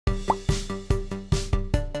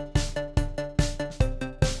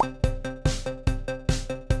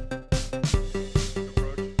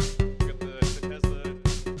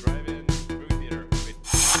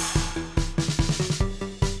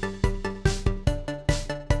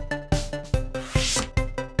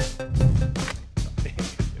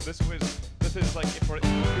for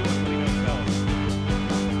fuel with really no cells.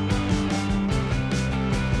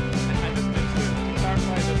 And just to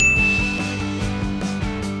clarify this.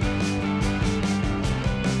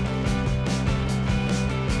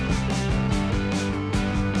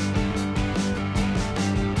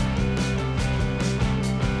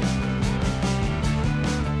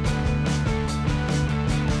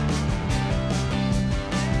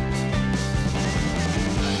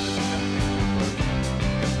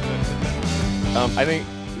 I think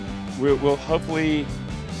we'll hopefully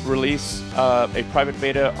release a private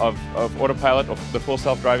beta of Autopilot, of the full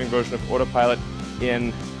self-driving version of Autopilot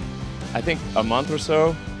in, I think, a month or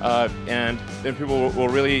so, and then people will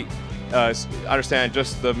really understand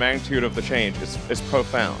just the magnitude of the change. It's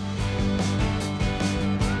profound.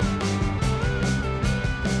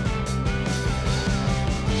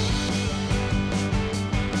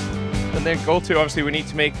 And then goal two, obviously, we need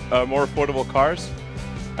to make more affordable cars.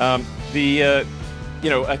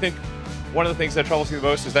 I think one of the things that troubles me the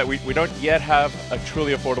most is that we don't yet have a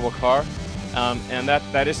truly affordable car, and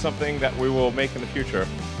that is something that we will make in the future.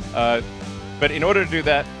 But in order to do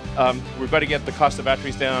that, we've got to get the cost of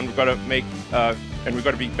batteries down. We've got to make, and we've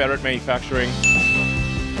got to be better at manufacturing.